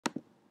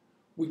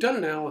We've done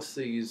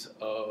analyses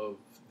of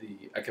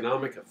the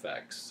economic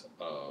effects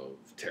of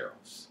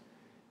tariffs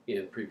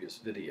in previous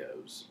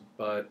videos,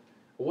 but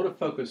I want to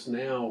focus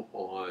now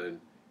on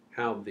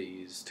how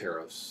these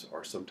tariffs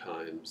are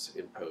sometimes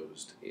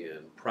imposed in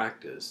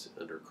practice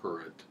under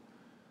current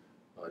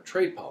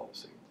trade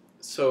policy.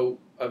 So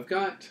I've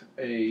got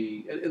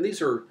and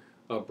these are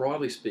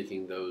broadly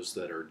speaking those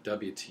that are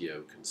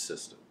WTO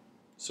consistent.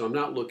 So I'm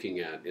not looking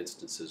at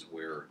instances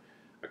where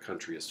a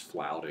country is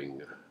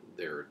flouting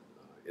their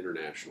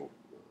international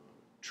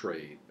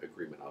trade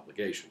agreement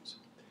obligations.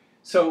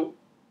 So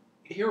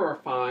here are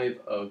 5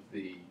 of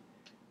the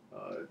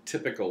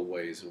typical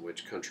ways in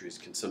which countries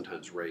can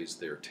sometimes raise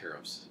their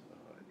tariffs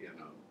in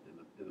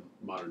the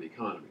modern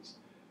economies.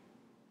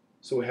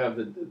 So we have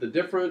the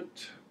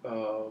different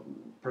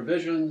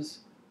provisions.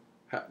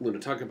 I'm going to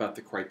talk about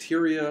the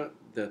criteria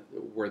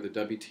where the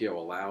WTO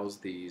allows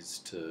these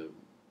to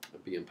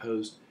be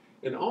imposed,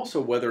 and also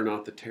whether or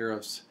not the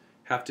tariffs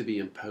have to be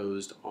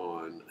imposed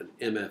on an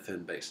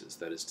MFN basis.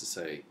 That is to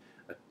say,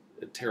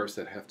 tariffs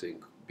that have to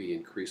be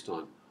increased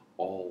on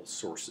all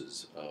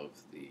sources of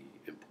the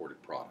imported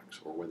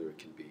products, or whether it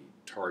can be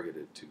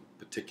targeted to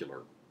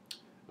particular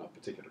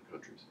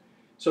countries.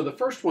 So the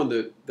first one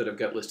that I've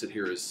got listed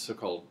here is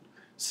so-called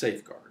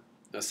safeguard.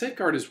 Now,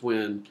 safeguard is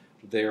when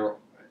there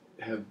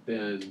have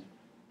been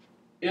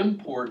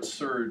import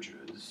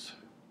surges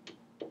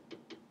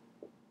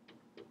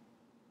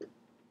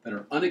that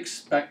are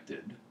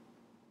unexpected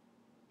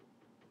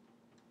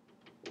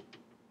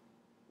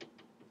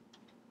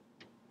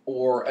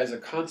or as a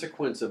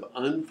consequence of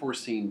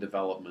unforeseen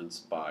developments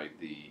by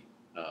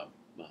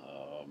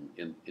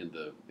in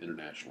the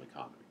international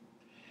economy.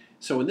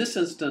 So in this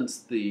instance,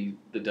 the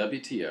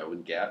WTO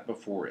and GATT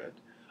before it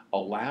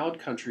allowed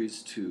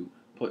countries to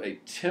put a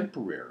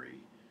temporary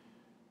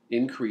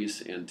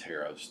increase in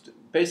tariffs,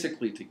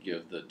 basically to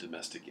give the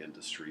domestic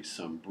industry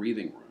some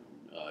breathing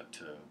room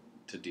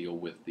to deal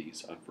with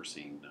these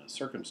unforeseen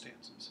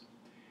circumstances.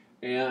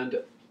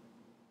 And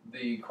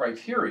the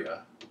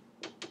criteria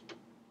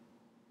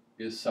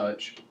is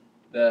such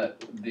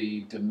that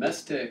the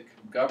domestic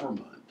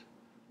government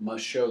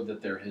must show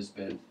that there has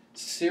been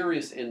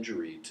serious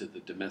injury to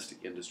the domestic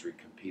industry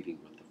competing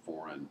with the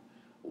foreign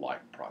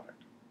like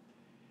product.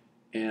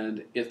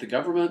 And if the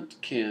government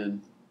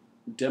can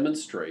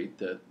demonstrate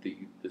that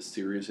the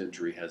serious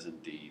injury has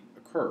indeed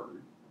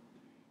occurred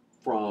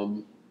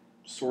from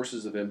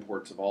sources of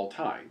imports of all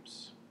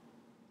types,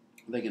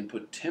 they can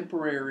put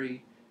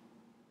temporary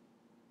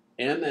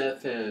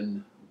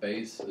MFN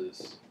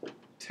basis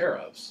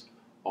tariffs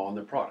on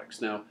their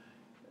products. Now,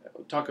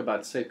 we'll talk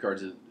about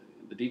safeguards,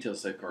 the detailed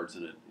safeguards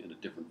in a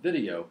different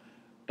video,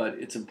 but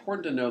it's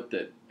important to note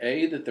that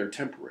A, that they're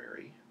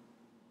temporary,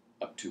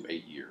 up to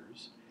 8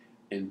 years,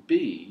 and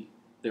B,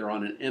 they're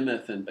on an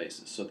MFN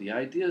basis. So the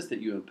idea is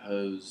that you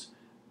impose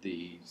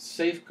the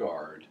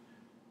safeguard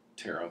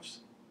tariffs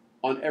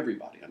on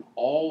everybody, on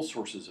all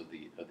sources of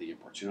the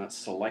imports. You're not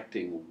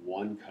selecting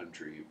one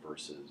country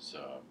versus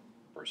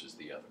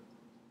the other.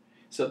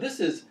 So this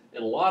is,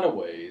 in a lot of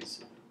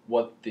ways,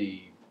 what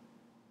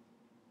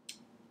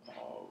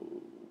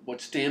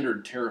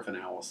standard tariff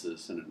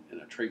analysis in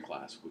a trade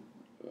class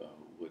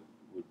would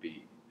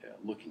be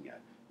looking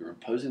at. You're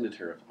imposing the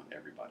tariff on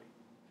everybody.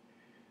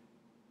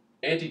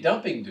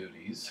 Anti-dumping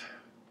duties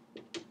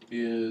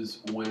is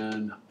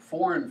when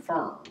foreign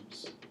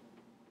firms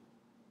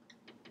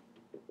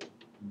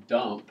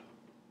dump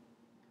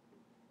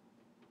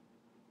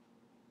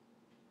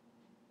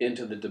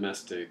into the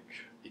domestic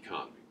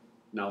economy.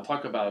 Now, I'll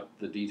talk about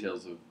the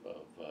details of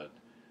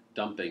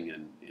dumping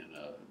in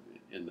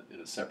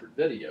a separate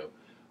video,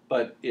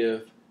 but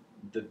if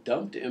the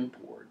dumped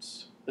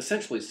imports,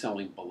 essentially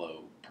selling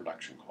below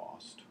production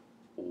cost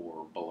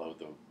or below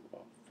the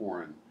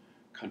foreign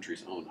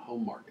country's own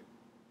home market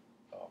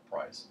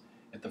price,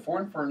 if the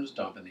foreign firms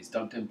dump and these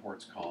dumped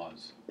imports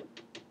cause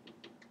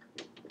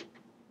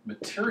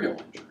material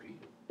injury,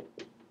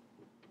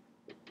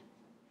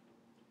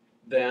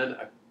 then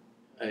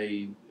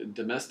a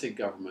domestic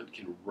government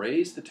can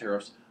raise the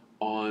tariffs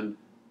on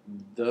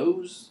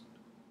those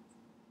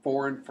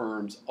foreign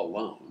firms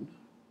alone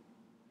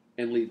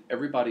and leave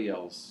everybody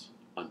else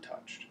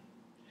untouched.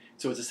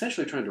 So it's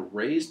essentially trying to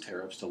raise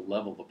tariffs to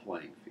level the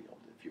playing field,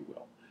 if you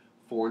will.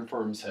 Foreign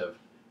firms have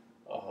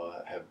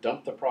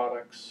dumped the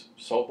products,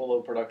 sold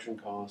below production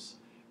costs,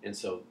 and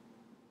so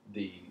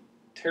the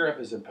tariff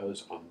is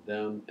imposed on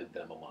them and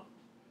them alone.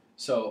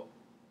 So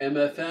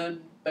MFN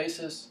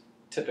basis,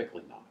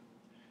 typically not.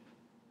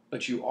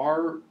 But you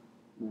are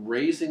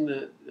raising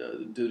the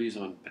duties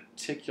on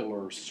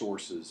particular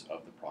sources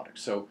of the product.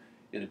 So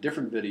in a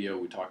different video,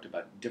 we talked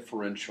about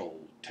differential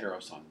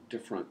tariffs on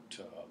different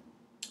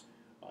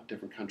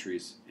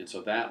countries, and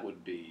so that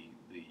would be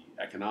the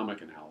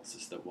economic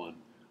analysis that one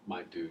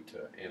might do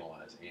to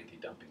analyze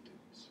anti-dumping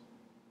duties.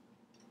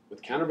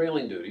 With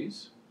countervailing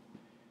duties,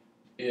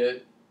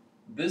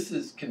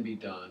 this can be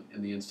done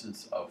in the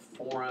instance of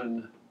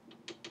foreign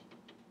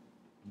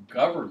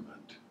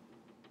government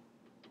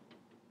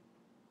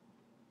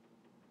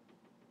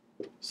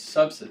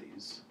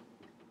subsidies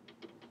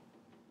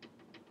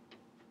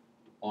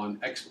on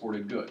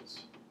exported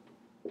goods.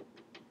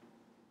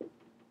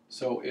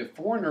 So if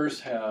foreign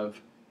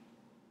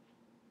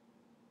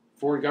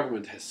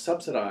government has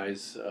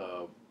subsidized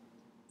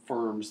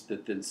firms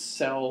that then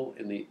sell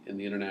in the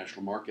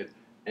international market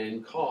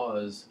and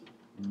cause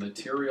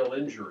material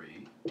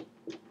injury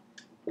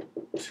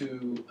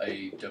to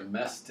a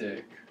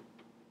domestic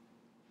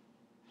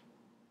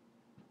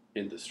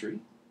industry,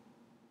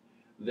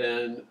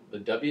 then the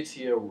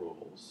WTO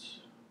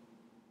rules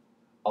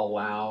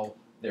allow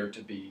there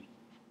to be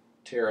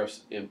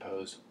tariffs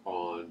imposed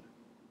on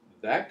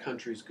that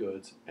country's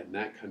goods and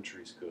that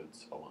country's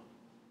goods alone.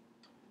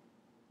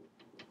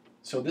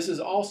 So this is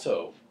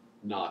also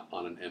not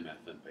on an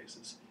MFN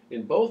basis.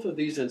 In both of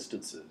these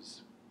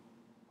instances,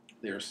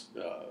 there's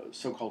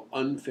so-called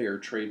unfair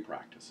trade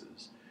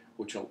practices,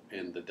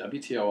 and the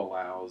WTO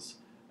allows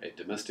a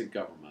domestic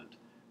government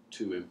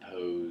to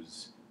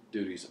impose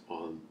duties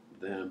on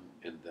them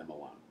and them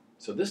alone.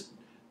 So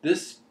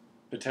this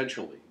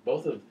potentially,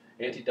 both of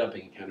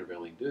anti-dumping and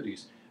countervailing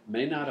duties,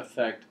 may not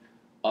affect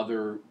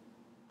other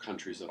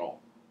countries at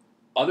all,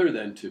 other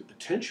than to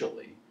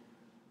potentially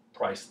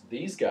price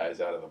these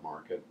guys out of the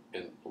market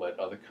and let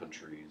other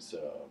countries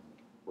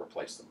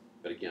replace them.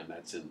 But again,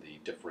 that's in the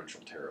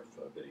differential tariff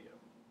video.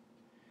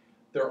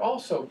 There are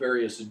also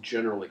various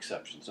general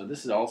exceptions. Now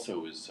this is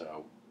also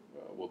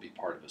will be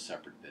part of a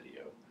separate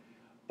video.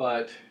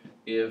 But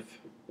if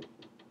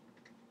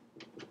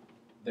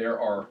there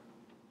are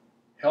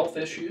health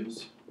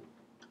issues,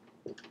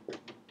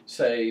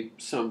 say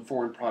some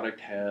foreign product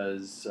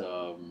has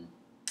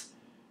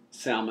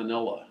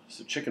salmonella,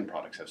 so chicken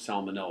products have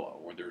salmonella,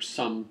 or there's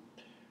some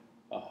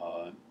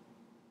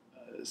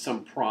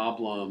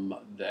problem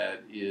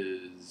that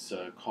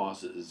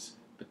causes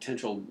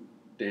potential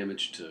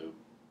damage to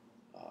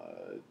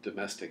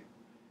domestic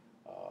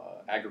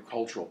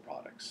agricultural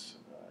products.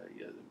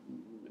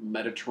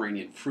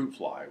 Mediterranean fruit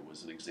fly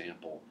was an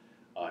example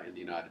in the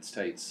United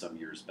States some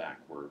years back,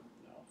 where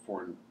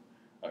foreign,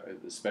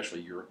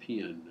 especially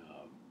European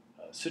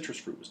citrus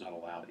fruit was not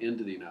allowed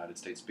into the United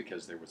States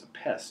because there was a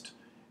pest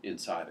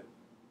inside it.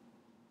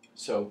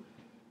 So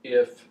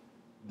if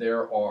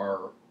there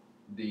are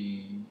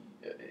the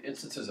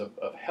instances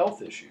of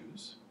health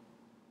issues,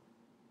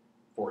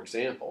 for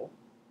example,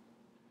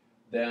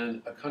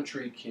 then a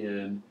country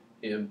can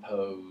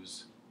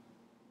impose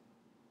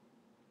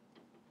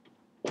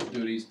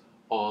duties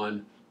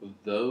on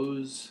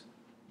those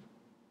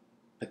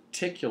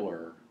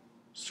particular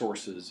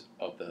sources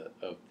of the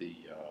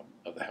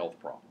health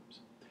problems.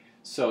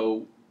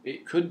 So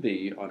it could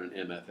be on an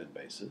MFN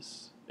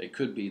basis. It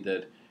could be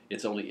that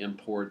it's only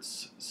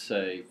imports,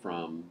 say,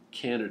 from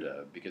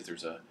Canada because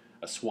there's a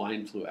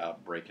swine flu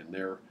outbreak and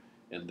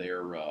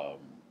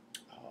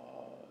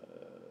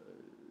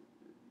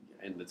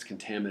that's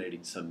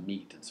contaminating some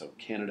meat, and so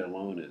Canada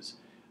alone is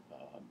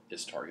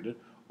targeted.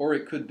 Or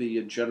it could be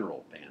a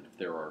general ban if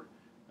there are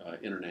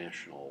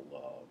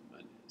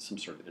some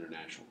sort of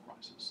international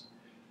crisis.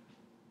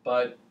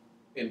 But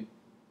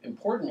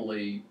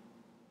importantly,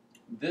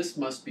 this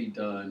must be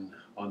done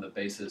on the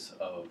basis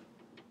of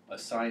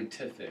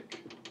scientific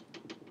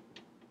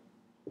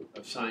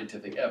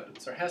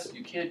evidence.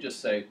 You can't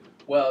just say,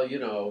 well,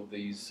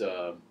 these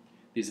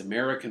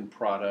American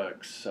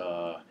products,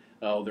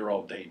 they're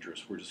all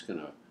dangerous. We're just going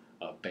to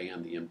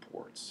ban the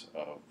imports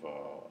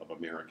of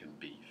American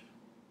beef.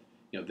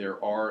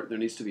 There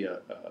needs to be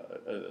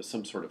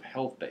some sort of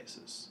health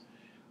basis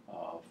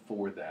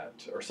for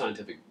that, or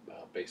scientific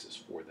basis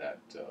for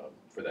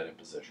that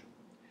imposition.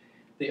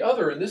 The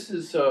other, and this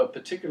is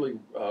particularly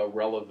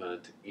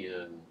relevant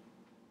in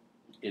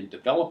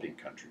developing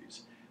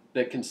countries,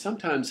 that can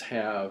sometimes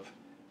have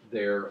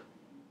their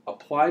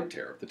applied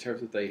tariff, the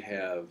tariff that they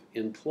have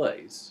in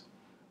place,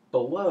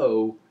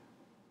 below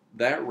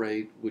that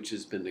rate which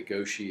has been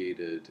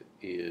negotiated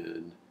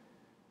in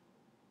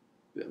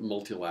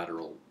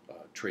multilateral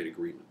trade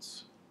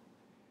agreements.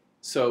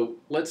 So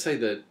let's say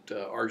that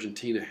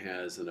Argentina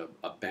has a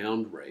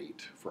bound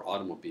rate for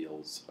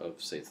automobiles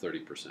of, say,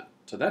 30%.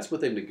 So that's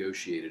what they've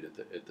negotiated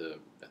at the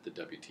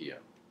WTO.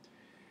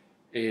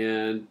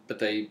 But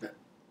they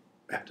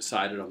have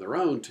decided on their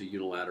own to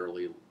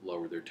unilaterally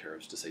lower their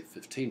tariffs to, say,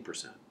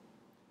 15%.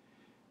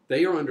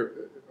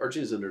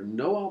 Argentina is under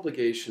no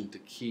obligation to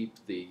keep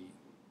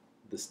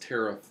this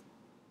tariff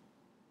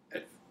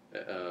at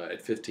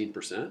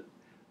 15%.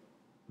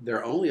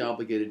 They're only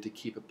obligated to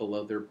keep it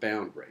below their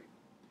bound rate.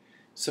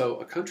 So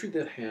a country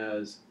that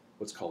has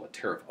what's called a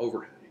tariff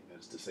overhang, that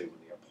is to say when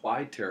the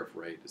applied tariff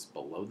rate is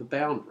below the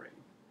bound rate,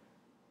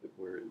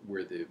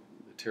 where the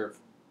tariff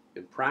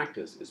in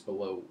practice is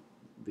below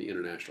the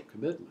international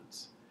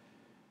commitments,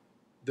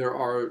 there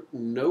are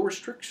no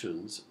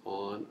restrictions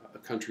on a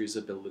country's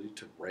ability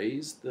to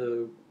raise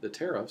the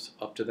tariffs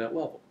up to that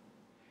level.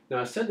 Now,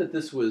 I said that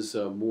this was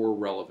more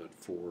relevant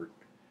for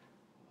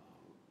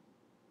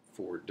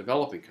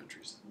developing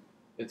countries.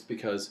 It's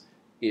because,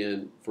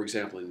 for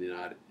example, in the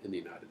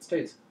United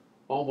States,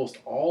 almost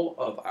all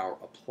of our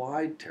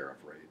applied tariff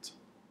rates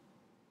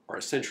are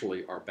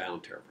essentially our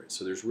bound tariff rates.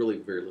 So there's really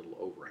very little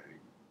overhang.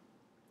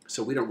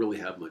 So we don't really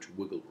have much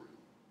wiggle room.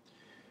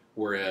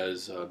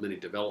 Whereas many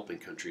developing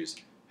countries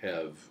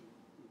have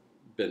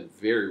been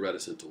very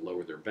reticent to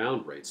lower their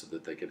bound rate so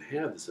that they can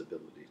have this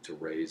ability to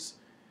raise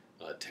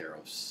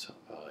tariffs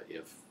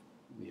if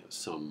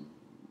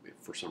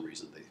for some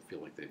reason they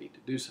feel like they need to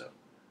do so.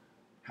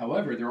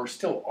 However, there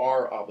still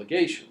are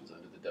obligations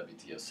under the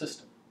WTO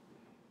system.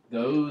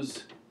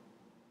 Those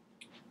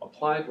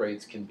applied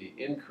rates can be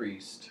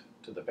increased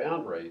to the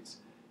bound rates,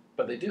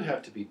 but they do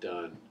have to be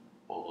done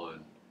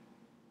on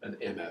an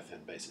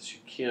MFN basis. You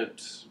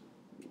can't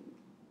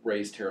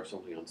raise tariffs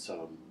only on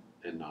some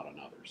and not on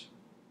others.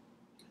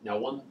 Now,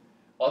 one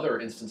other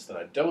instance that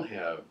I don't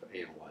have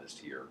analyzed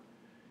here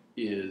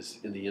is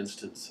in the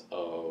instance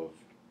of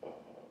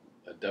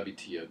a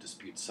WTO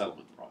dispute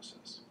settlement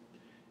process.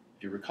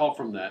 If you recall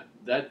from that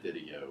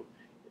video,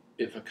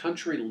 if a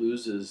country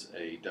loses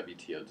a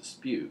WTO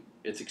dispute,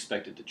 it's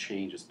expected to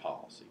change its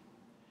policy.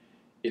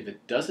 If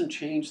it doesn't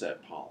change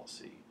that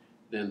policy,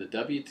 then the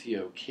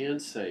WTO can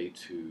say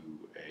to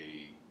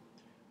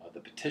the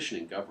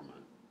petitioning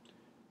government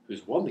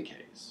who's won the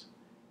case,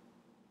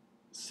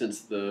 since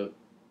the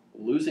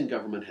losing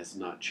government has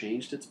not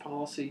changed its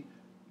policy,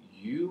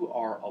 you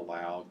are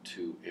allowed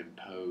to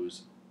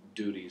impose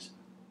duties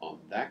on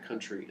that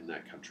country and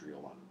that country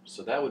alone.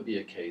 So that would be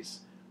a case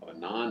of a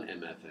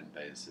non-MFN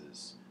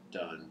basis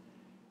done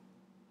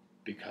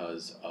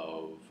because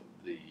of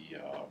the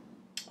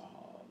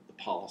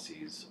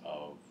policies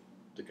of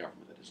the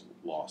government that has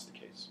lost the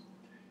case.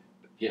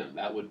 But again,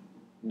 that would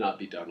not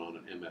be done on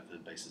an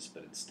MFN basis,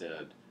 but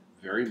instead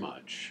very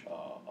much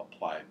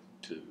applied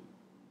to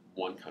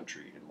one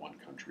country and one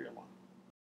country alone.